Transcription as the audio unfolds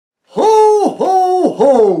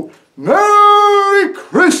ho! Merry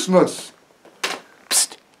Christmas!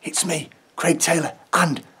 Psst, it's me, Craig Taylor,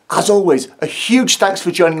 and as always, a huge thanks for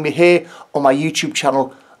joining me here on my YouTube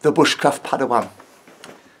channel, The Bushcraft Padawan.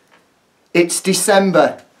 It's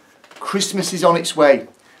December. Christmas is on its way.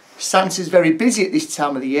 Santa's very busy at this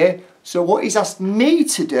time of the year, so what he's asked me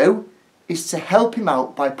to do is to help him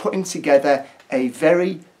out by putting together a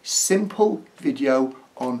very simple video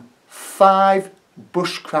on 5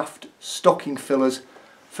 bushcraft stocking fillers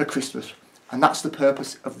for Christmas. And that's the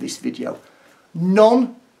purpose of this video.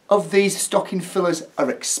 None of these stocking fillers are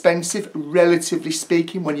expensive, relatively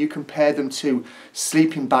speaking, when you compare them to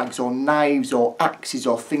sleeping bags or knives or axes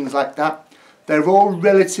or things like that. They're all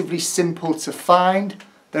relatively simple to find.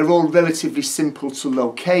 They're all relatively simple to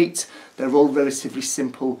locate. They're all relatively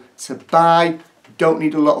simple to buy. You don't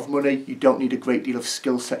need a lot of money. You don't need a great deal of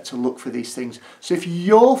skill set to look for these things. So if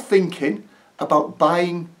you're thinking about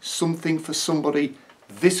buying something for somebody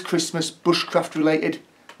this Christmas, bushcraft related,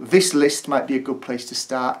 this list might be a good place to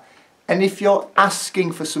start. And if you're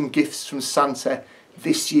asking for some gifts from Santa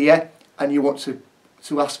this year and you want to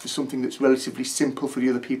ask for something that's relatively simple for the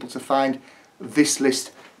other people to find, this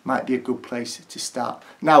list might be a good place to start.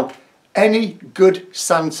 Now, any good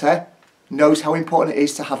Santa knows how important it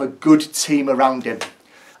is to have a good team around him.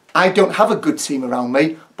 I don't have a good team around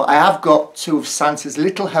me, but I have got 2 of Santa's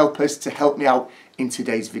little helpers to help me out in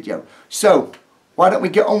today's video. So, why don't we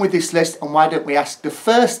get on with this list, and why don't we ask the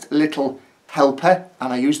first little helper,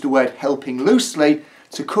 and I use the word helping loosely,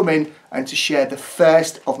 to come in and to share the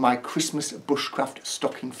first of my Christmas bushcraft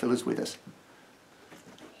stocking fillers with us.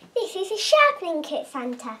 This is a sharpening kit,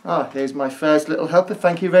 Santa. Ah, here's my first little helper.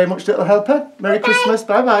 Thank you very much, little helper. Merry Christmas.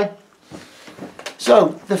 Bye-bye.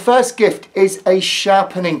 So, the first gift is a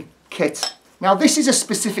sharpening kit. Now, this is a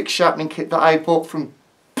specific sharpening kit that I bought from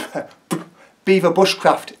Beaver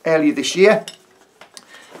Bushcraft earlier this year.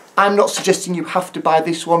 I'm not suggesting you have to buy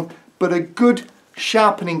this one, but a good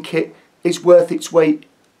sharpening kit is worth its weight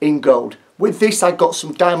in gold. With this, I got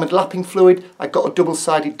some diamond lapping fluid, I got a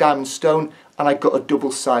double-sided diamond stone, and I got a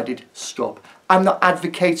double-sided strop. I'm not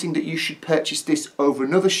advocating that you should purchase this over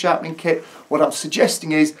another sharpening kit. What I'm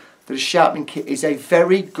suggesting is that a sharpening kit is a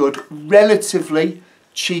very good, relatively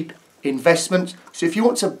cheap investment. So if you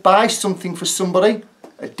want to buy something for somebody,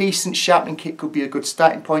 a decent sharpening kit could be a good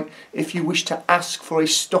starting point. If you wish to ask for a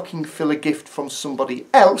stocking filler gift from somebody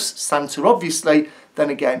else, Santa obviously,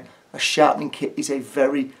 then again, a sharpening kit is a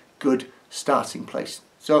very good starting place.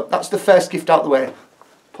 So that's the first gift out the way.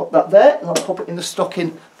 Pop that there, and I'll pop it in the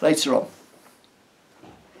stocking later on.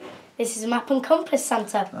 This is a map and compass,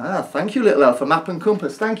 Santa. Ah, thank you, little elf, a map and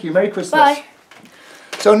compass. Thank you. Merry Christmas. Bye.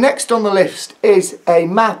 So next on the list is a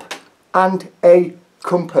map and a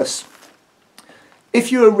compass. If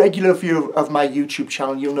you're a regular viewer of my YouTube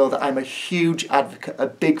channel, you'll know that I'm a huge advocate, a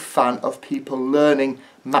big fan of people learning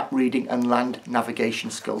map reading and land navigation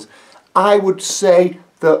skills. I would say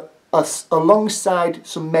that alongside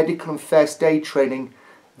some medical and first aid training,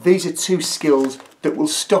 these are 2 skills that will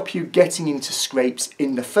stop you getting into scrapes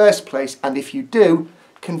in the first place, and if you do,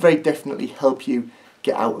 can very definitely help you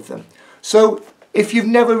get out of them. So if you've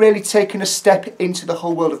never really taken a step into the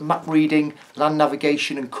whole world of map reading, land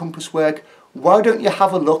navigation and compass work, why don't you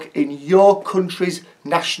have a look in your country's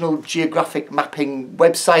National Geographic mapping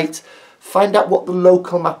website, find out what the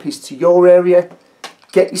local map is to your area,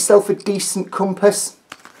 get yourself a decent compass,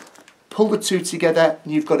 pull the 2 together,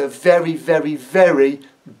 and you've got a very, very, very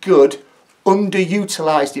good,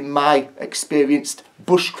 underutilised in my experienced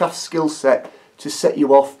bushcraft skill set to set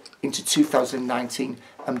you off into 2019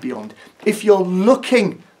 and beyond. If you're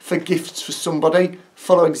looking for gifts for somebody,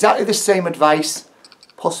 follow exactly the same advice.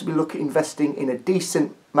 Possibly look at investing in a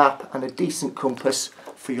decent map and a decent compass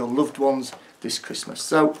for your loved ones this Christmas.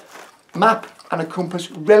 So, map and a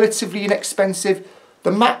compass, relatively inexpensive.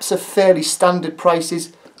 The maps are fairly standard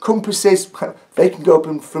prices. Compasses, they can go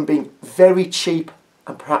from being very cheap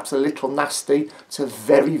and perhaps a little nasty to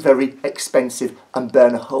very, very expensive and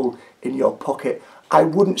burn a hole in your pocket. I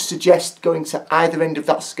wouldn't suggest going to either end of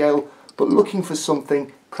that scale, but looking for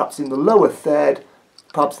something perhaps in the lower third,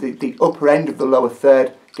 perhaps the upper end of the lower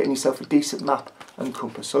third, getting yourself a decent map and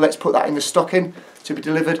compass. So let's put that in the stocking to be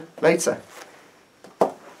delivered later.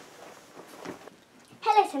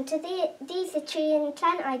 Hello, Santa. These are tree and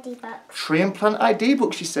plant ID books. Tree and plant ID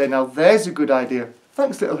books, you say? Now there's a good idea.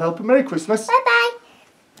 Thanks, little helper. Merry Christmas. Bye-bye.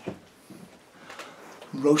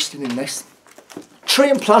 Roasting in this. Tree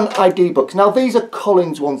and plant ID books. Now these are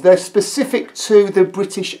Collins ones. They're specific to the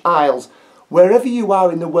British Isles. Wherever you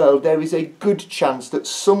are in the world, there is a good chance that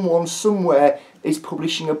someone somewhere is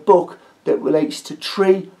publishing a book that relates to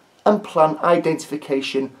tree and plant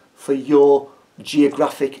identification for your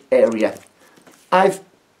geographic area. I've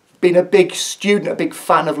been a big student, a big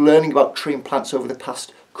fan of learning about tree and plants over the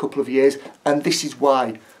past couple of years, and this is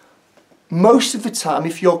why. Most of the time,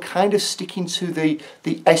 if you're kind of sticking to the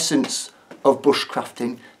essence of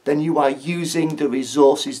bushcrafting, then you are using the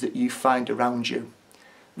resources that you find around you.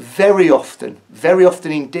 Very often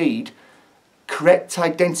indeed, correct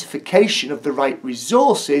identification of the right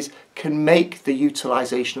resources can make the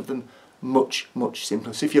utilisation of them much, much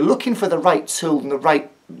simpler. So if you're looking for the right tool and the right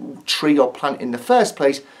tree or plant in the first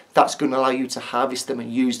place, that's going to allow you to harvest them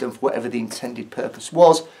and use them for whatever the intended purpose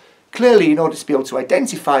was. Clearly, in order to be able to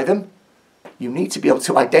identify them, you need to be able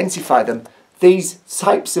to identify them. These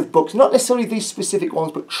types of books, not necessarily these specific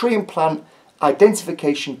ones, but tree and plant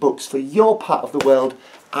identification books for your part of the world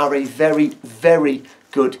are a very, very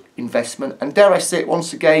good investment. And dare I say it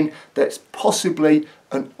once again, that's possibly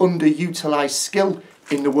an underutilised skill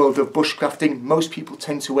in the world of bushcrafting. Most people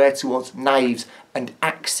tend to err towards knives and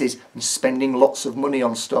axes and spending lots of money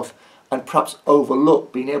on stuff, and perhaps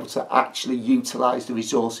overlook being able to actually utilise the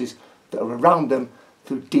resources that are around them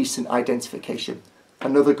through decent identification.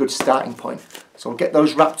 Another good starting point. So I'll get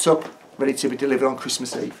those wrapped up, ready to be delivered on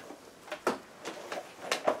Christmas Eve.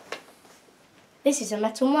 This is a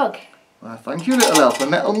metal mug. Well, thank you, little elf. A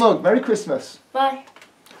metal mug. Merry Christmas. Bye.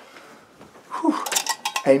 Whew.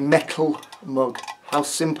 A metal mug. How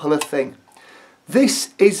simple a thing.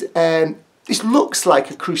 This is this looks like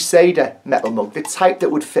a Crusader metal mug, the type that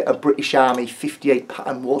would fit a British Army 58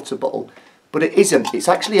 pattern water bottle. But it isn't. It's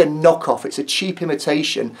actually a knockoff. It's a cheap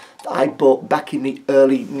imitation that I bought back in the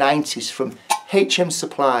early 90s from HM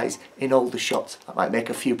Supplies in Aldershot. That might make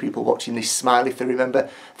a few people watching this smile if they remember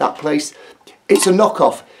that place. It's a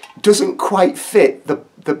knockoff. Doesn't quite fit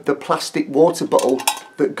the plastic water bottle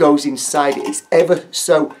that goes inside it. It's ever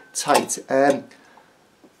so tight.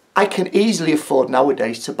 I can easily afford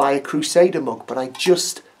nowadays to buy a Crusader mug, but I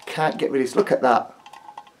just can't get rid of this. Look at that.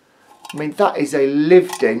 I mean, that is a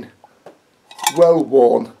lived-in,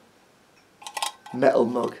 well-worn metal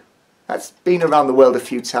mug. That's been around the world a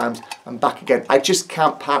few times and back again. I just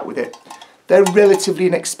can't part with it. They're relatively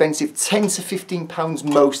inexpensive, £10 to £15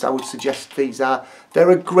 most I would suggest these are.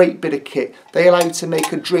 They're a great bit of kit. They allow you to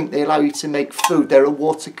make a drink, they allow you to make food. They're a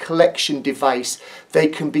water collection device. They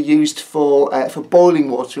can be used for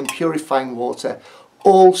boiling water and purifying water.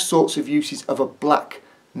 All sorts of uses of a black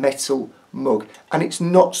metal mug. And it's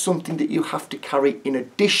not something that you have to carry in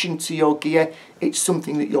addition to your gear. It's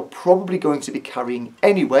something that you're probably going to be carrying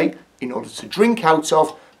anyway in order to drink out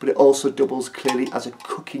of, but it also doubles clearly as a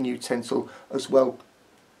cooking utensil as well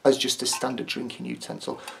as just a standard drinking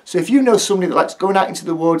utensil. So if you know somebody that likes going out into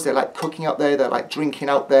the woods, they like cooking out there, they like drinking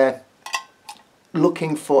out there,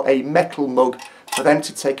 looking for a metal mug for them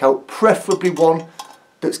to take out, preferably one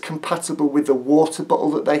that's compatible with the water bottle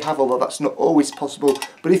that they have, although that's not always possible.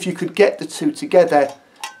 But if you could get the two together,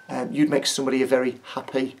 you'd make somebody a very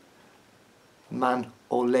happy man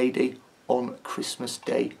or lady on Christmas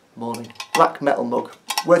Day morning. Black metal mug,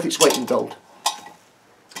 worth its weight in gold.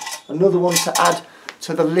 Another one to add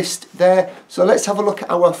to the list there. So let's have a look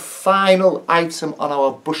at our final item on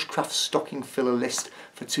our Bushcraft stocking filler list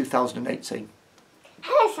for 2018.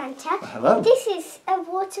 Hello, Santa. Hello. This is a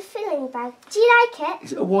water filling bag. Do you like it?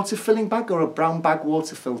 Is it a water filling bag or a brown bag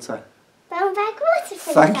water filter? Brown bag water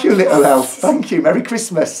filling Thank bag. you, little elf. Thank you. Merry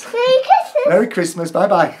Christmas. Merry Christmas. Merry Christmas.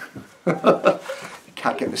 Bye-bye. You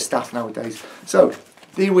can't get the staff nowadays. So,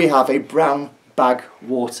 here we have a brown bag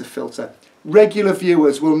water filter. Regular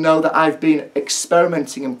viewers will know that I've been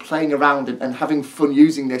experimenting and playing around and having fun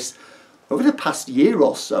using this over the past year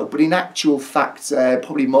or so, but in actual fact,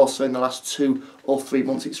 probably more so in the last 2 or 3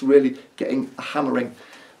 months, it's really getting a hammering.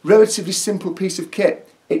 Relatively simple piece of kit.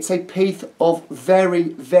 It's a piece of very,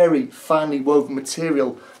 very finely woven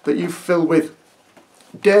material that you fill with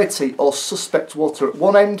dirty or suspect water at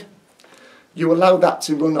one end. You allow that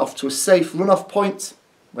to run off to a safe runoff point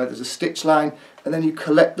where there's a stitch line, and then you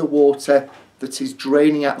collect the water that is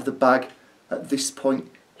draining out of the bag at this point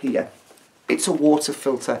here. It's a water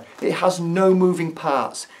filter. It has no moving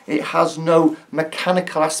parts. It has no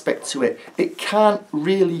mechanical aspect to it. It can't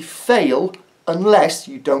really fail unless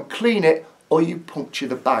you don't clean it or you puncture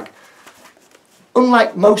the bag.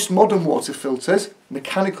 Unlike most modern water filters,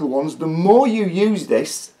 mechanical ones, the more you use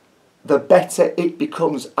this, the better it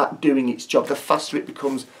becomes at doing its job, the faster it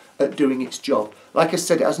becomes at doing its job. Like I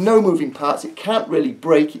said, it has no moving parts, it can't really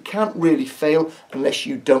break, it can't really fail unless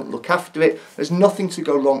you don't look after it. There's nothing to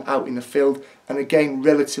go wrong out in the field, and again,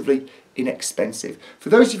 relatively inexpensive. For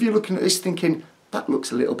those of you looking at this thinking, that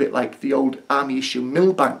looks a little bit like the old army issue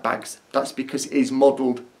millbank bags, that's because it is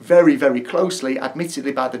modelled very, very closely,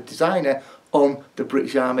 admittedly by the designer, on the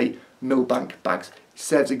British Army millbank bags. It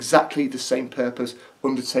serves exactly the same purpose,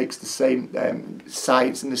 undertakes the same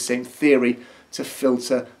science and the same theory to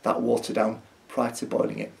filter that water down prior to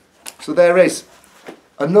boiling it. So there is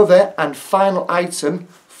another and final item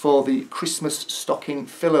for the Christmas stocking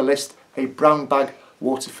filler list, a brown bag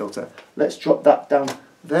water filter. Let's drop that down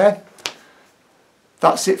there.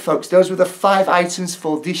 That's it, folks. Those were the 5 items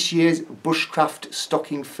for this year's Bushcraft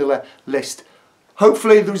stocking filler list.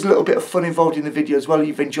 Hopefully there was a little bit of fun involved in the video as well.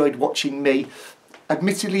 You've enjoyed watching me.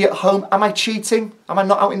 Admittedly at home, am I cheating? Am I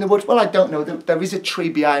not out in the woods? Well, I don't know. There is a tree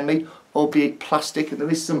behind me, albeit plastic, and there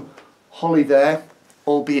is some holly there,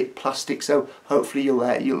 albeit plastic. So hopefully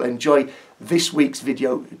you'll enjoy this week's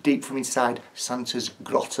video deep from inside Santa's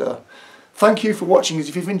grotto. Thank you for watching.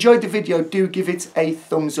 If you've enjoyed the video, do give it a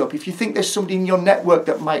thumbs up. If you think there's somebody in your network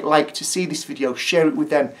that might like to see this video, share it with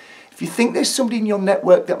them. If you think there's somebody in your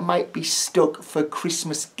network that might be stuck for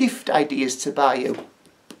Christmas gift ideas to buy you,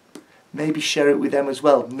 maybe share it with them as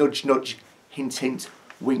well. Nudge, nudge, hint, hint,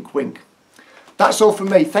 wink, wink. That's all from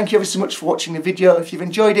me. Thank you ever so much for watching the video. If you've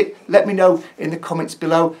enjoyed it, let me know in the comments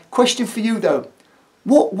below. Question for you though.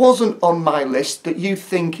 What wasn't on my list that you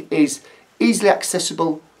think is easily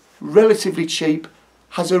accessible, relatively cheap,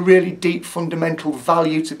 has a really deep fundamental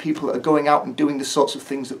value to people that are going out and doing the sorts of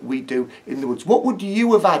things that we do in the woods? What would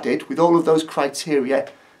you have added with all of those criteria?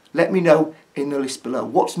 Let me know in the list below.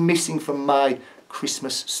 What's missing from my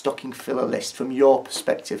Christmas stocking filler list from your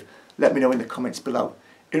perspective? Let me know in the comments below.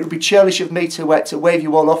 It would be churlish of me to wave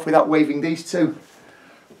you all off without waving these two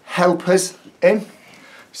helpers in.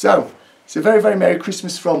 So, it's a very, very Merry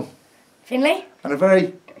Christmas from Finley. And a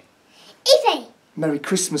very Evie. Merry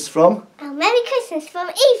Christmas from... Oh, Merry Christmas from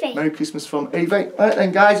Evie. Merry Christmas from Evie. Right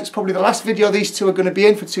then guys, it's probably the last video these two are going to be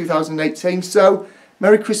in for 2018. So,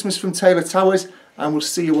 Merry Christmas from Taylor Towers, and we'll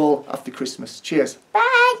see you all after Christmas. Cheers.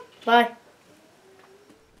 Bye. Bye.